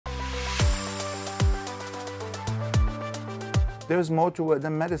There's more to it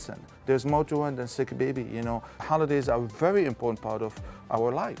than medicine. There's more to it than sick baby, you know. Holidays are a very important part of our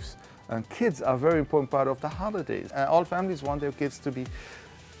lives. And kids are a very important part of the holidays. All families want their kids to be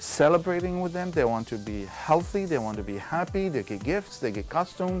celebrating with them. They want to be healthy, they want to be happy, they get gifts, they get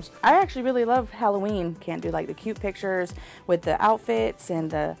costumes. I actually really love Halloween. Can't do like the cute pictures with the outfits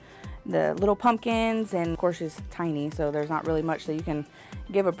and the little pumpkins, and of course she's tiny, so there's not really much that you can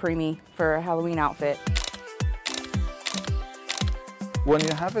give a preemie for a Halloween outfit. When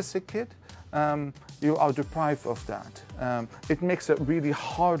you have a sick kid, you are deprived of that. It makes it really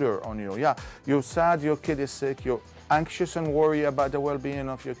harder on you. Yeah, you're sad your kid is sick, you're anxious and worry about the well-being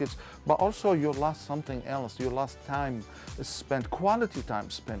of your kids, but also you lost something else. You lost time spent, quality time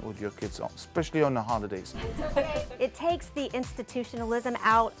spent with your kids, especially on the holidays. It takes the institutionalism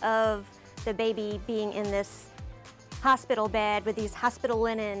out of the baby being in this hospital bed with these hospital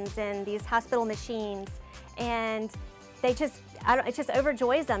linens and these hospital machines, and it just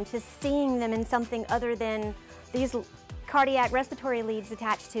overjoys them just seeing them in something other than these cardiac respiratory leads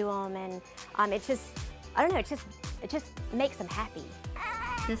attached to them, and it just, I don't know, it just makes them happy.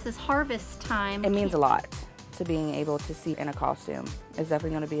 This is harvest time. It means a lot to being able to see in a costume. It's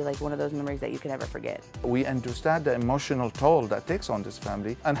definitely going to be like one of those memories that you can never forget. We understand the emotional toll that takes on this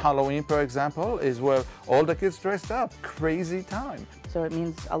family. And Halloween, for example, is where all the kids dressed up. Crazy time. So it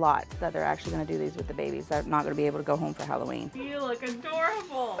means a lot that they're actually going to do these with the babies. They're not going to be able to go home for Halloween. You look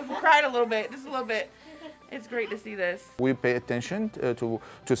adorable. I cried a little bit, just a little bit. It's great to see this. We pay attention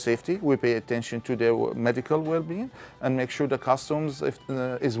to safety. We pay attention to their medical well-being and make sure the costumes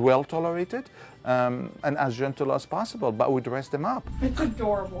is well tolerated and as gentle as possible, but we dress them up. It's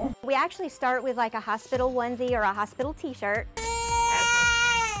adorable. We actually start with like a hospital onesie or a hospital t-shirt.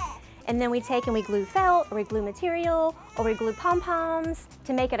 And then we take and we glue felt, or we glue material, or we glue pom-poms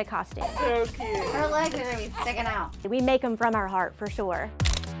to make it a costume. So cute. Her legs are gonna be sticking out. We make them from our heart for sure.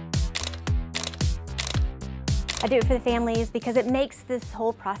 I do it for the families because it makes this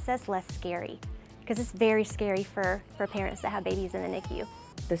whole process less scary, because it's very scary for parents that have babies in the NICU.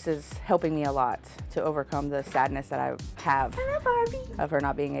 This is helping me a lot to overcome the sadness that I have of her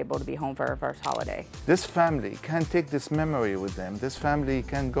not being able to be home for her first holiday. This family can take this memory with them. This family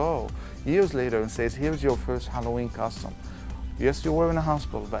can go years later and say, here's your first Halloween costume. Yes, you were in a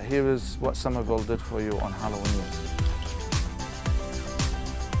hospital, but here is what Summerville did for you on Halloween.